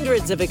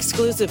 Hundreds of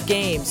exclusive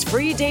games,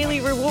 free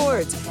daily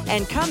rewards,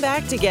 and come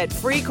back to get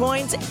free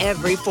coins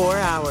every 4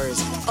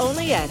 hours.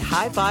 Only at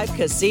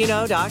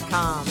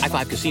highfivecasino.com. High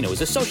Five Casino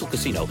is a social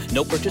casino.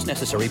 No purchase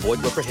necessary.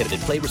 Void where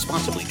prohibited. Play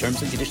responsibly.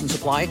 Terms and conditions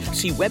apply.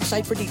 See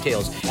website for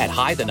details at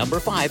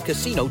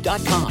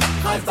high5casino.com.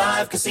 High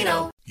Five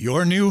Casino.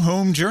 Your new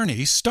home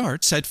journey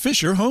starts at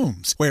Fisher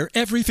Homes, where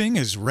everything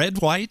is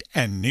red, white,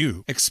 and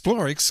new.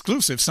 Explore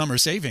exclusive summer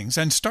savings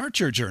and start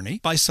your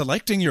journey by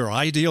selecting your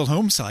ideal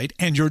home site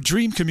and your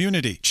dream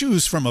community.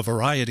 Choose from a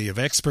variety of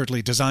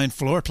expertly designed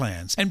floor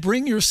plans and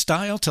bring your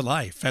style to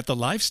life at the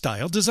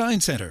Lifestyle Design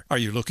Center. Are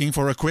you looking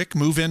for a quick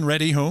move-in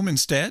ready home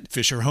instead?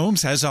 Fisher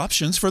Homes has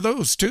options for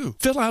those too.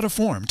 Fill out a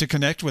form to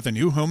connect with a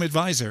new home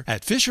advisor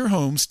at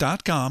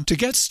fisherhomes.com to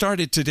get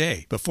started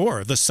today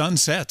before the sun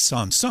sets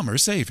on summer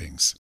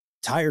savings.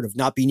 Tired of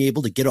not being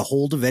able to get a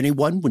hold of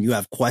anyone when you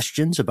have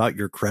questions about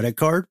your credit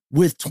card?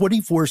 With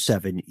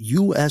 24/7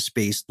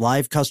 U.S.-based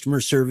live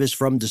customer service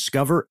from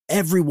Discover,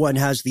 everyone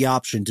has the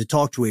option to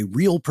talk to a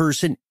real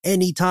person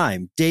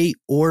anytime, day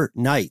or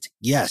night.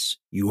 Yes,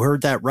 you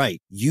heard that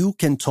right. You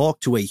can talk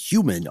to a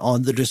human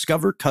on the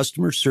Discover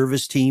customer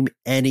service team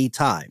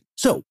anytime.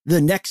 So the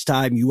next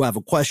time you have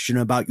a question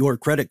about your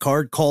credit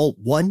card, call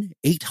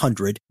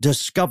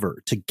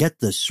 1-800-DISCOVER to get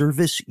the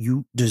service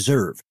you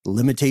deserve.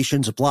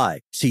 Limitations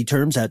apply. See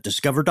terms at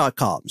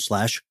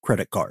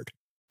discover.com/credit card.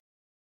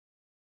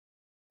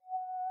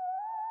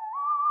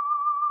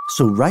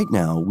 So right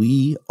now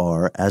we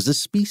are, as a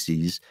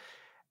species,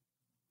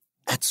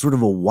 at sort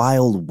of a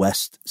Wild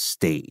West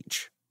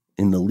stage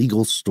in the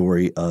legal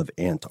story of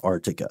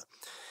Antarctica.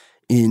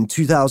 In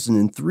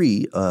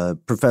 2003, a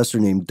professor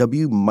named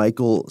W.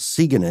 Michael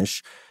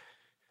Sigenish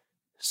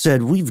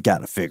said, we've got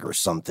to figure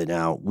something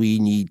out. We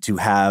need to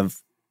have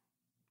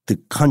the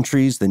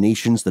countries, the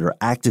nations that are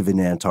active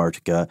in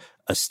Antarctica,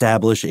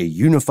 establish a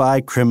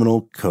unified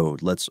criminal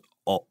code. Let's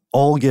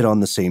all get on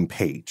the same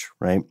page,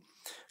 right?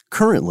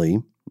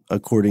 Currently,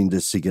 according to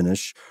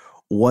Sigenish,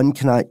 one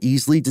cannot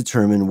easily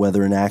determine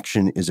whether an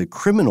action is a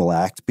criminal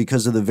act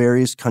because of the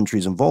various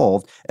countries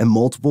involved and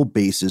multiple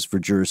bases for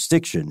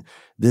jurisdiction.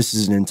 This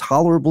is an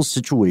intolerable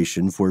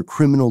situation for a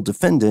criminal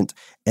defendant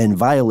and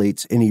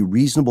violates any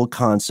reasonable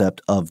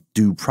concept of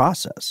due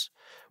process,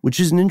 which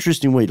is an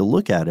interesting way to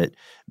look at it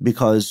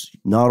because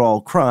not all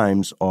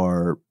crimes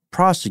are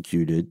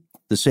prosecuted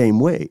the same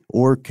way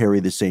or carry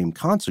the same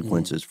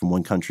consequences from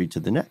one country to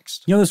the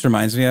next. You know what this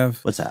reminds me of?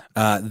 What's that?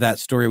 That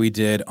story we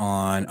did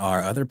on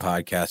our other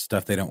podcast,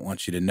 Stuff They Don't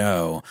Want You to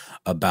Know,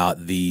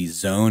 about the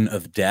zone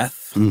of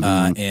death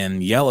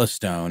in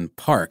Yellowstone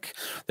Park.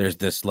 There's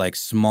this like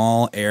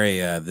small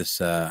area, this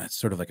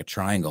sort of like a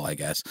triangle, I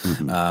guess,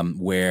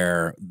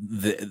 where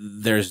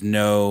there's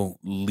no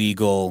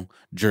legal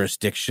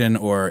jurisdiction,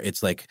 or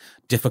it's like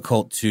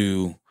difficult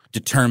to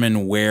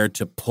determine where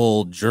to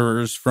pull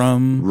jurors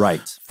from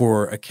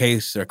for a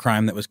case or a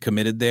crime that was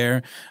committed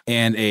there.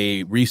 And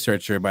a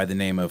researcher by the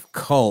name of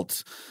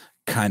Colt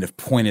kind of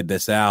pointed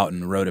this out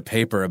and wrote a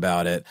paper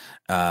about it,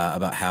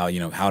 about how,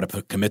 how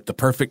to commit the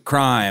perfect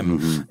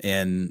crime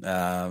in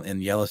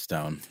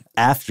Yellowstone.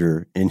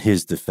 After, in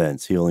his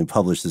defense, he only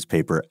published this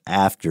paper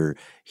after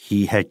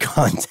he had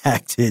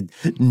contacted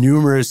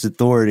numerous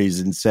authorities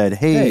and said,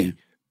 hey,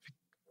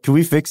 can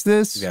we fix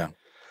this? Yeah.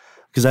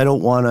 Because I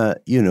don't want to,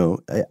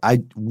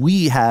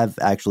 we have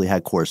actually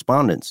had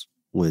correspondence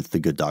with the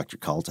good Dr.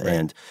 Colt,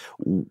 and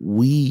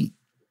we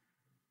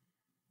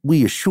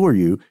assure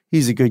you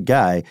he's a good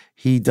guy.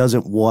 He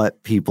doesn't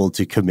want people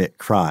to commit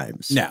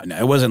crimes. No,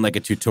 it wasn't like a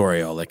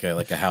tutorial, like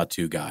a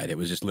how-to guide. It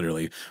was just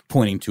literally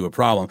pointing to a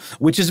problem,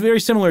 which is very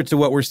similar to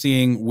what we're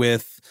seeing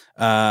with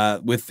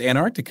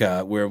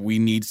Antarctica, where we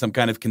need some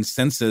kind of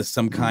consensus,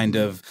 some kind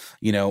of,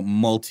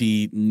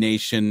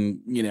 multi-nation,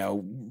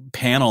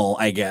 panel,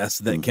 I guess,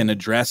 that can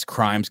address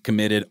crimes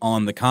committed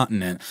on the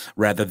continent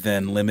rather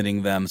than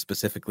limiting them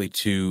specifically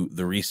to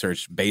the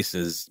research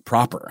bases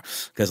proper.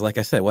 Because like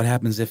I said, what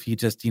happens if you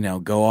just,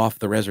 go off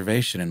the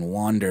reservation and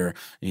wander,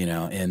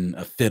 in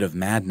a fit of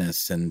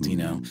madness and,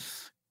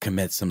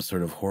 commit some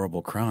sort of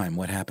horrible crime?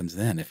 What happens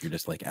then if you're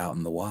just like out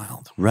in the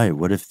wild? Right.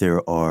 What if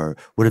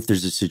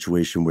there's a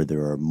situation where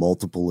there are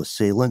multiple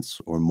assailants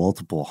or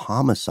multiple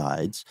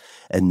homicides,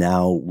 and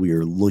now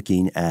we're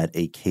looking at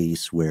a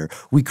case where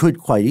we could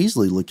quite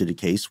easily look at a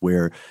case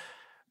where,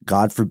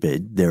 God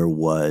forbid, there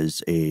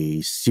was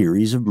a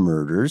series of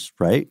murders,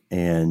 right?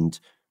 And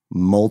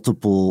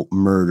multiple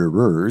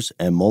murderers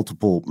and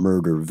multiple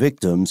murder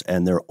victims,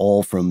 and they're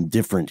all from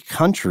different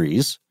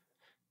countries.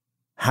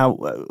 How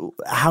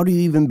do you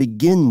even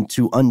begin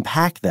to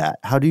unpack that?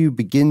 How do you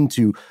begin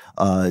to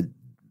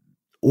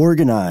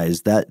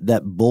organize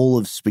that bowl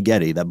of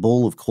spaghetti, that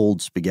bowl of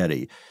cold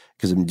spaghetti?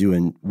 Because I'm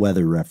doing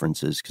weather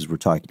references because we're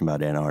talking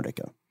about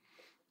Antarctica.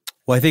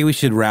 Well, I think we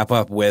should wrap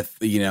up with,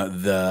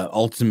 the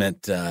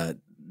ultimate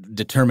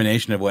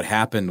determination of what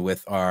happened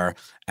with our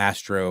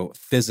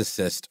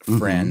astrophysicist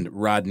friend,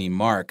 Rodney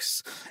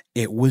Marks.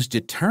 It was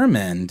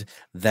determined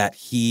that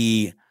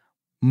he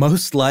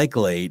most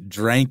likely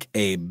drank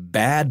a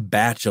bad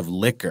batch of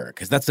liquor,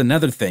 because that's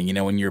another thing,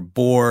 when you're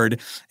bored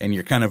and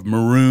you're kind of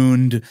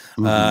marooned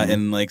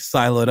and like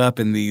siloed up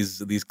in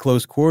these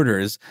close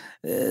quarters,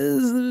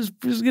 there's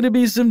going to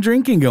be some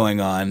drinking going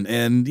on,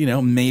 and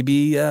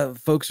maybe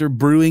folks are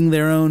brewing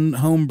their own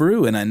home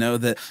brew. And I know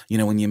that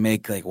when you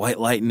make like White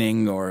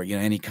Lightning or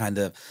any kind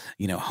of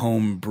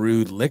home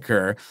brewed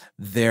liquor,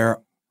 there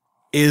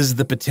is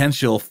the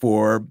potential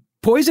for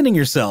poisoning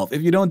yourself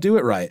if you don't do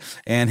it right.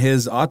 And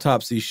his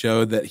autopsy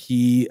showed that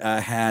he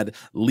had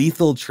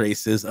lethal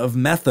traces of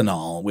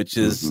methanol, which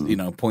is,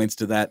 points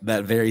to that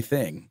very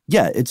thing.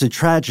 Yeah, it's a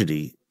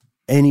tragedy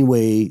any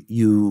way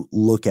you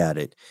look at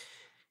it.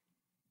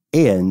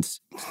 And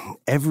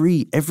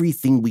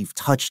everything we've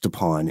touched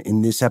upon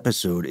in this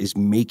episode is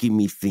making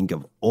me think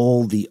of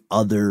all the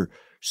other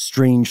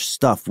strange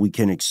stuff we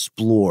can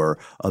explore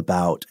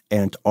about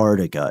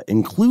Antarctica,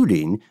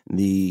 including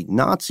the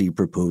Nazi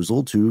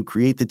proposal to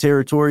create the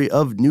territory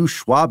of New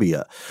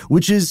Swabia,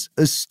 which is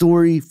a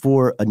story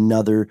for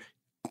another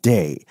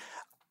day.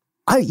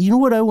 You know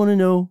what I want to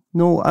know?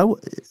 No,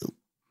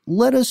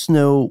 let us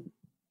know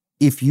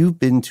if you've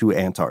been to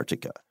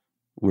Antarctica.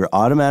 We're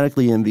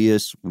automatically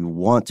envious. We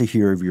want to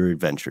hear of your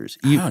adventures.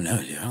 I don't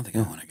know, dude. I don't think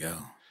I want to go.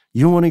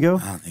 You don't want to go?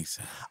 I don't think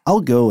so.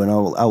 I'll go and I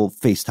will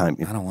FaceTime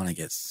you. I don't want to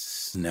get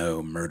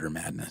snow murder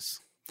madness.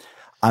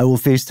 I will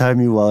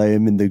FaceTime you while I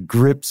am in the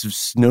grips of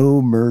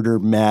snow murder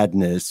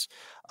madness.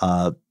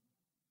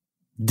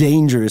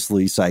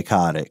 Dangerously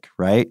psychotic,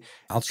 right?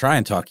 I'll try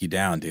and talk you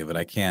down, dude, but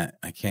I can't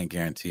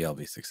guarantee I'll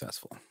be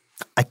successful.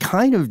 I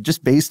kind of,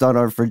 just based on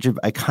our friendship,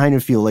 I kind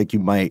of feel like you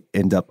might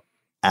end up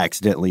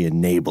accidentally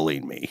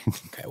enabling me.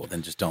 Okay, well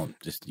then just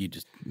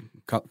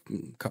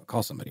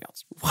call somebody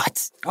else.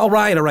 What? All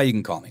right, you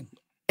can call me.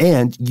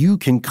 And you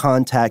can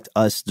contact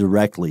us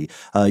directly.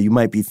 You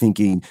might be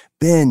thinking,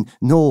 Ben,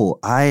 Noel,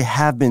 I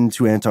have been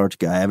to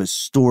Antarctica. I have a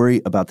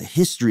story about the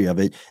history of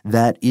it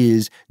that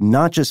is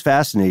not just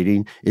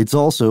fascinating, it's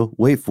also,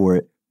 wait for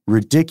it,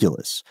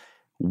 ridiculous.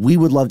 We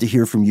would love to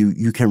hear from you.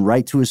 You can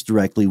write to us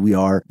directly. We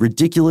are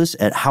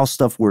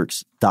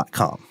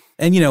ridiculous@howstuffworks.com.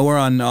 And, we're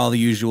on all the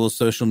usual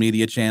social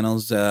media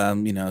channels,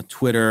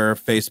 Twitter,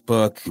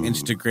 Facebook,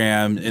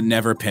 Instagram, and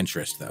never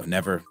Pinterest, though.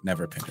 Never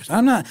Pinterest.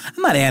 I'm not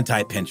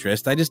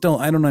anti-Pinterest. I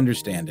don't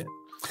understand it.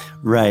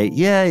 Right.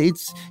 Yeah,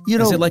 it's,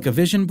 Is it like a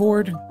vision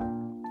board?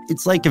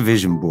 It's like a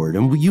vision board,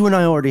 and you and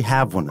I already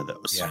have one of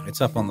those. Yeah,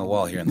 it's up on the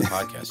wall here in the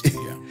podcast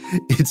studio.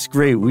 It's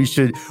great. We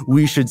should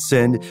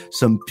send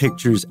some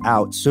pictures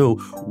out. So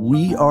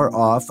we are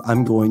off.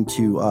 I'm going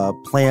to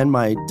plan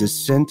my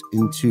descent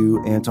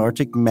into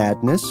Antarctic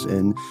madness.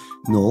 And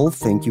Noel,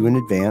 thank you in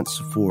advance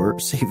for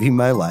saving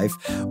my life.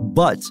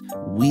 But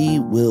we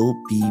will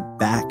be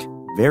back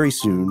very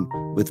soon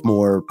with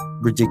more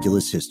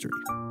ridiculous history.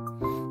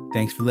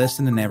 Thanks for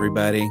listening,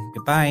 everybody.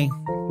 Goodbye.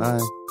 Bye.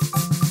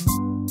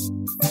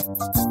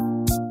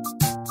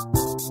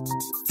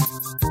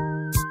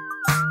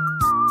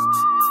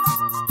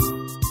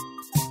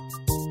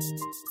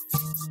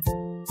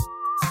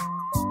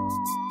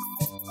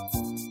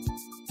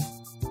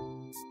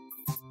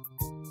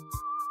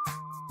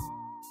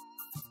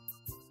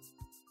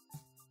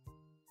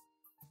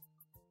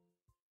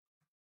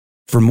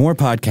 For more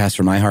podcasts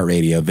from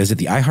iHeartRadio, visit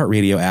the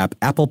iHeartRadio app,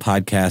 Apple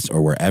Podcasts,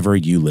 or wherever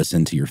you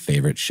listen to your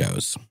favorite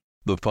shows.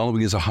 The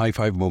following is a high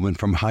five moment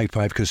from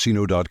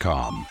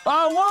highfivecasino.com.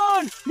 I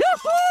won!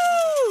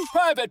 Yahoo!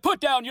 Private, put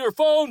down your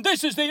phone.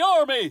 This is the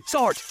Army.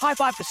 Sarge, High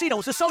Five Casino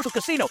is a social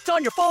casino. It's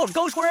on your phone,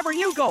 goes wherever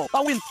you go. I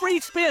win free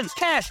spins,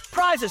 cash,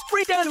 prizes,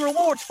 free daily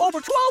rewards, over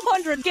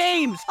 1,200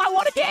 games. I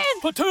won again.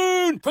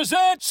 Platoon,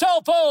 present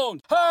cell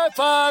phone. High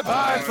Five.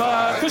 High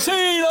Five.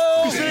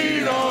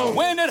 Casino.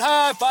 Win at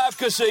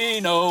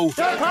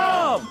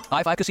highfivecasino.com.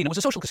 High Five Casino is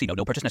a social casino.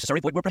 No purchase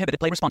necessary. Void where prohibited.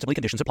 Play responsibly.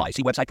 Conditions apply.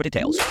 See website for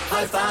details.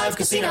 High Five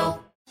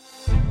Casino.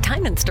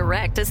 Diamonds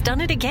Direct has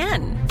done it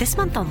again. This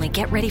month only,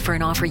 get ready for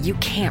an offer you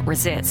can't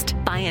resist.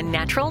 Buy a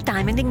natural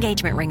diamond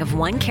engagement ring of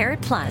 1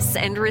 carat plus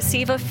and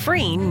receive a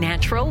free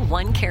natural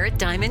 1 carat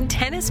diamond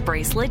tennis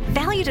bracelet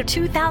valued at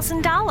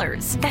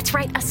 $2,000. That's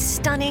right, a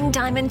stunning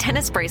diamond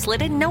tennis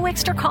bracelet at no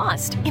extra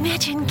cost.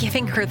 Imagine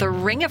giving her the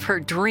ring of her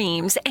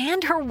dreams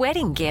and her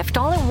wedding gift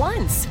all at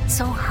once.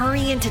 So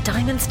hurry into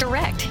Diamonds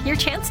Direct. Your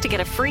chance to get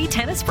a free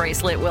tennis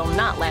bracelet will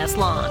not last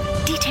long.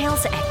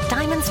 Details at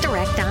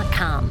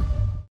diamondsdirect.com.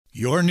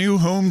 Your new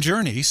home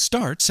journey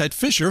starts at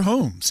Fisher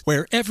Homes,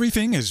 where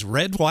everything is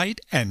red, white,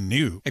 and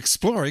new.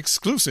 Explore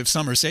exclusive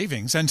summer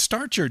savings and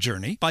start your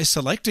journey by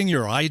selecting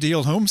your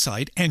ideal home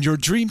site and your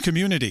dream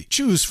community.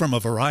 Choose from a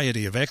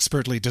variety of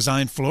expertly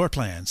designed floor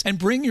plans and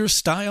bring your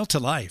style to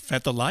life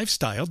at the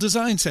Lifestyle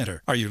Design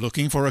Center. Are you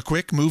looking for a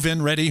quick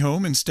move-in ready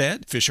home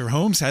instead? Fisher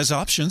Homes has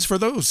options for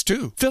those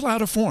too. Fill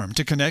out a form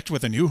to connect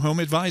with a new home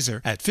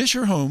advisor at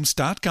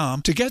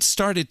fisherhomes.com to get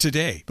started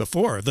today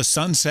before the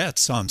sun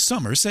sets on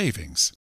summer savings.